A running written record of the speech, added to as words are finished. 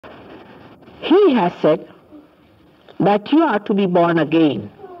He has said that you are to be born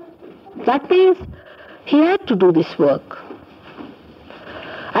again. That means he had to do this work.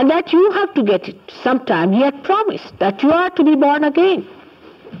 And that you have to get it sometime. He had promised that you are to be born again.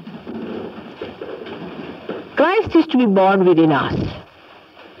 Christ is to be born within us.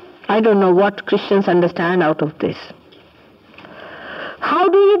 I don't know what Christians understand out of this. How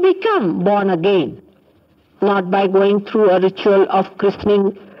do you become born again? Not by going through a ritual of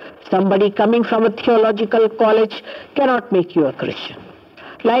christening. Somebody coming from a theological college cannot make you a Christian.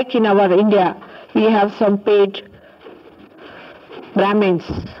 Like in our India, we have some paid Brahmins,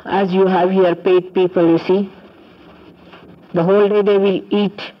 as you have here paid people, you see. The whole day they will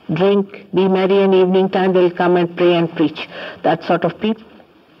eat, drink, be merry, and evening time they will come and pray and preach. That sort of people.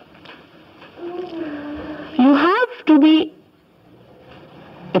 You have to be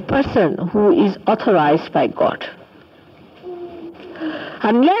a person who is authorized by God.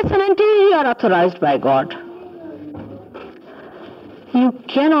 Unless and until you are authorized by God, you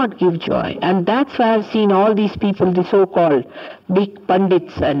cannot give joy. And that's why I've seen all these people, the so-called big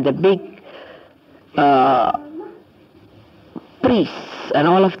pundits and the big priests, and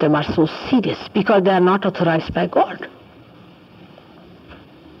all of them are so serious because they are not authorized by God.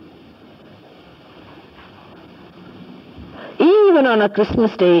 Even on a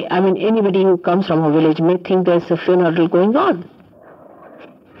Christmas day, anybody who comes from a village may think there's a funeral going on.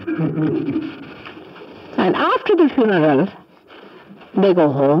 And after the funeral, they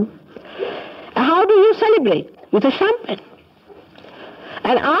go home. How do you celebrate? With a champagne.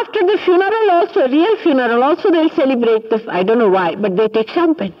 And after the funeral also, real funeral also, they'll celebrate I don't know why, but they take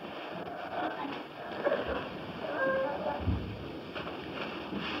champagne.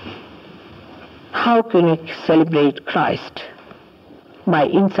 How can you celebrate Christ? By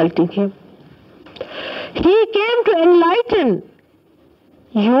insulting him. He came to enlighten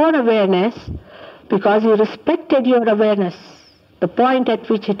your awareness because he respected your awareness, the point at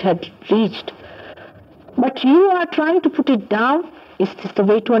which it had reached. But you are trying to put it down. Is this the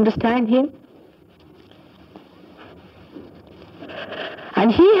way to understand him?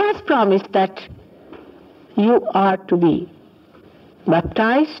 And he has promised that you are to be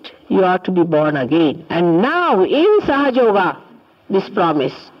baptized, you are to be born again. And now in Sahaja Yoga, this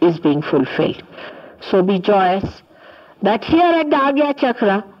promise is being fulfilled. So be joyous that here at the Agya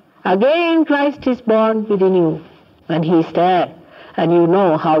Chakra, again Christ is born within you. And he is there. And you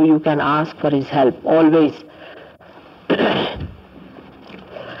know how you can ask for his help, always.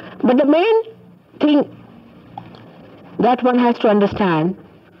 But the main thing that one has to understand,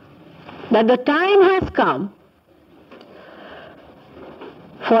 that the time has come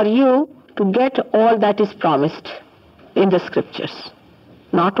for you to get all that is promised in the scriptures.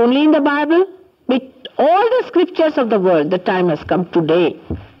 Not only in the Bible, but all the scriptures of the world. The time has come today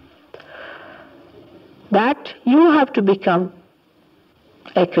that you have to become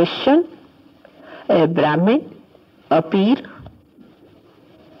a Christian, a Brahmin, a Peer,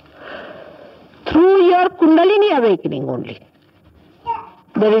 through your Kundalini awakening only.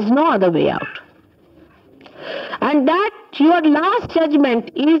 There is no other way out. And that your last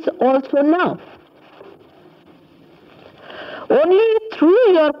judgment is also now. Only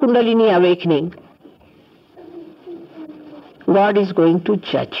through your Kundalini awakening, God is going to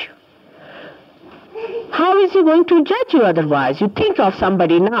judge you. How is he going to judge you otherwise? You think of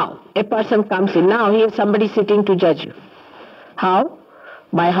somebody now. A person comes in now, here's somebody sitting to judge you. How?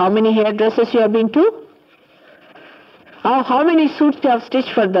 By how many hairdressers you have been to? How many suits you have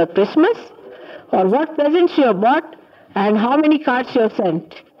stitched for the Christmas? Or what presents you have bought? And how many cards you have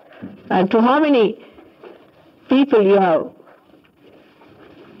sent? And to how many people you have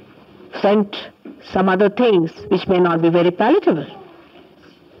sent some other things which may not be very palatable.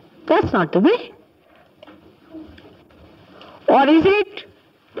 That's not the way. Or is it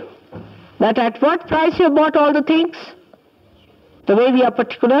that at what price you bought all the things? The way we are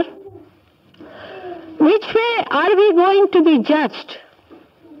particular? Which way are we going to be judged?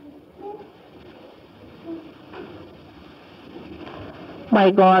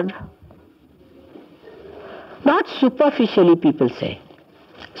 By God. Not superficially, people say.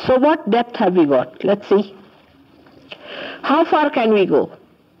 So what depth have we got? Let's see. How far can we go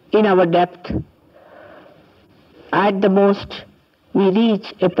in our depth? At the most, we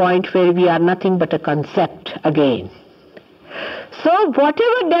reach a point where we are nothing but a concept again. So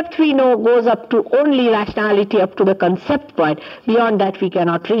whatever depth we know goes up to only rationality, up to the concept point. Beyond that we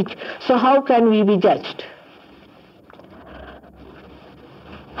cannot reach. So how can we be judged?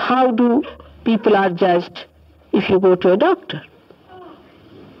 How do people are judged if you go to a doctor?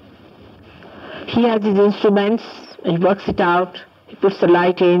 He has his instruments, he works it out, he puts the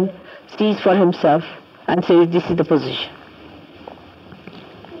light in, sees for himself and says, this is the position.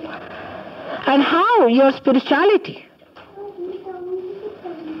 And how your spirituality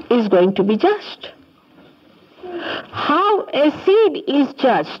is going to be judged. How a seed is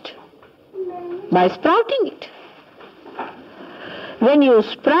judged? By sprouting it. When you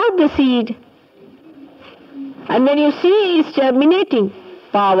sprout the seed, and when you see its germinating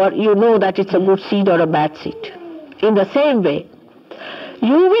power, you know that it's a good seed or a bad seed. In the same way,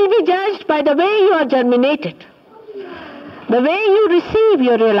 you will be judged by the way you are germinated, the way you receive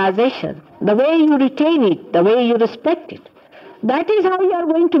your realization, the way you retain it, the way you respect it. That is how you are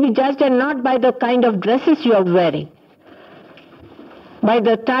going to be judged, and not by the kind of dresses you are wearing, by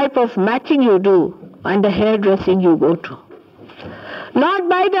the type of matching you do and the hairdressing you go to, not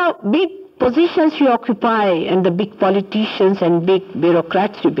by the big positions you occupy and the big politicians and big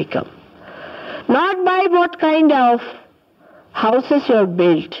bureaucrats you become, not by what kind of houses you have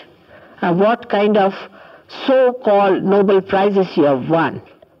built and what kind of so-called Nobel Prizes you have won.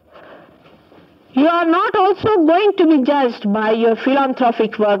 You are not also going to be judged by your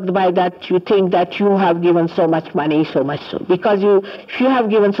philanthropic work, by that you think that you have given so much money, so much so. Because if you have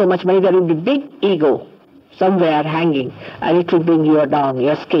given so much money, there will be big ego somewhere hanging, and it will bring you down,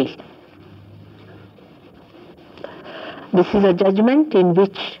 your scale. This is a judgment in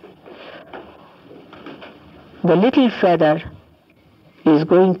which the little feather is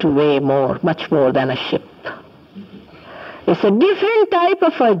going to weigh more, much more than a ship. It's a different type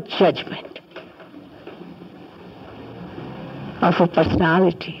of a judgment of a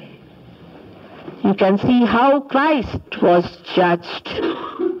personality. You can see how Christ was judged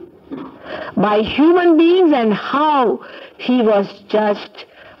by human beings and how he was judged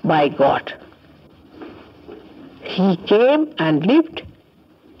by God. He came and lived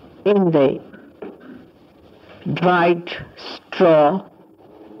in the dried straw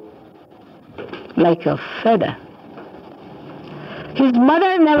like a feather. His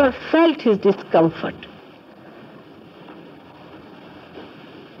mother never felt his discomfort.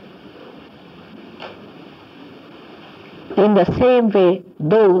 In the same way,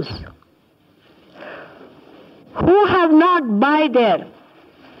 those who have not by their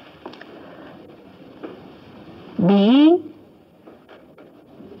being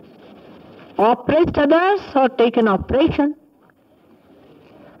oppressed others or taken oppression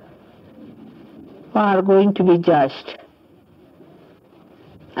are going to be judged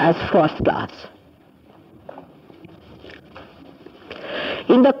as first class.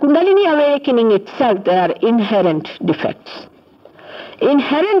 In the Kundalini awakening itself, there are inherent defects.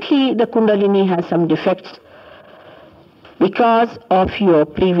 Inherently, the Kundalini has some defects because of your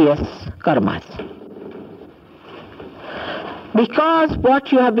previous karmas. Because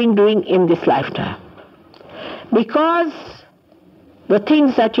what you have been doing in this lifetime. Because the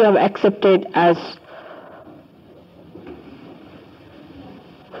things that you have accepted as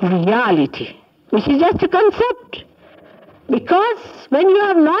reality, which is just a concept. Because when you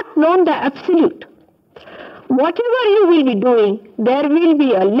have not known the absolute, whatever you will be doing, there will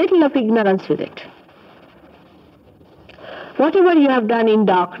be a little of ignorance with it. Whatever you have done in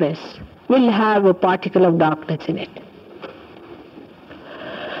darkness will have a particle of darkness in it.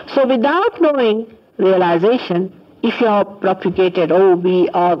 So without knowing realization, if you are propagated, oh, we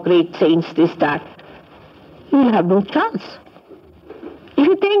are great saints, this, that, you will have no chance. If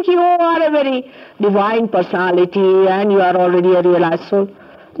you think you are a very divine personality and you are already a realized soul,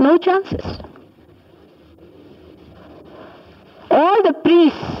 no chances. All the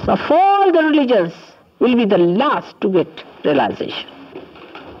priests of all the religions will be the last to get realization.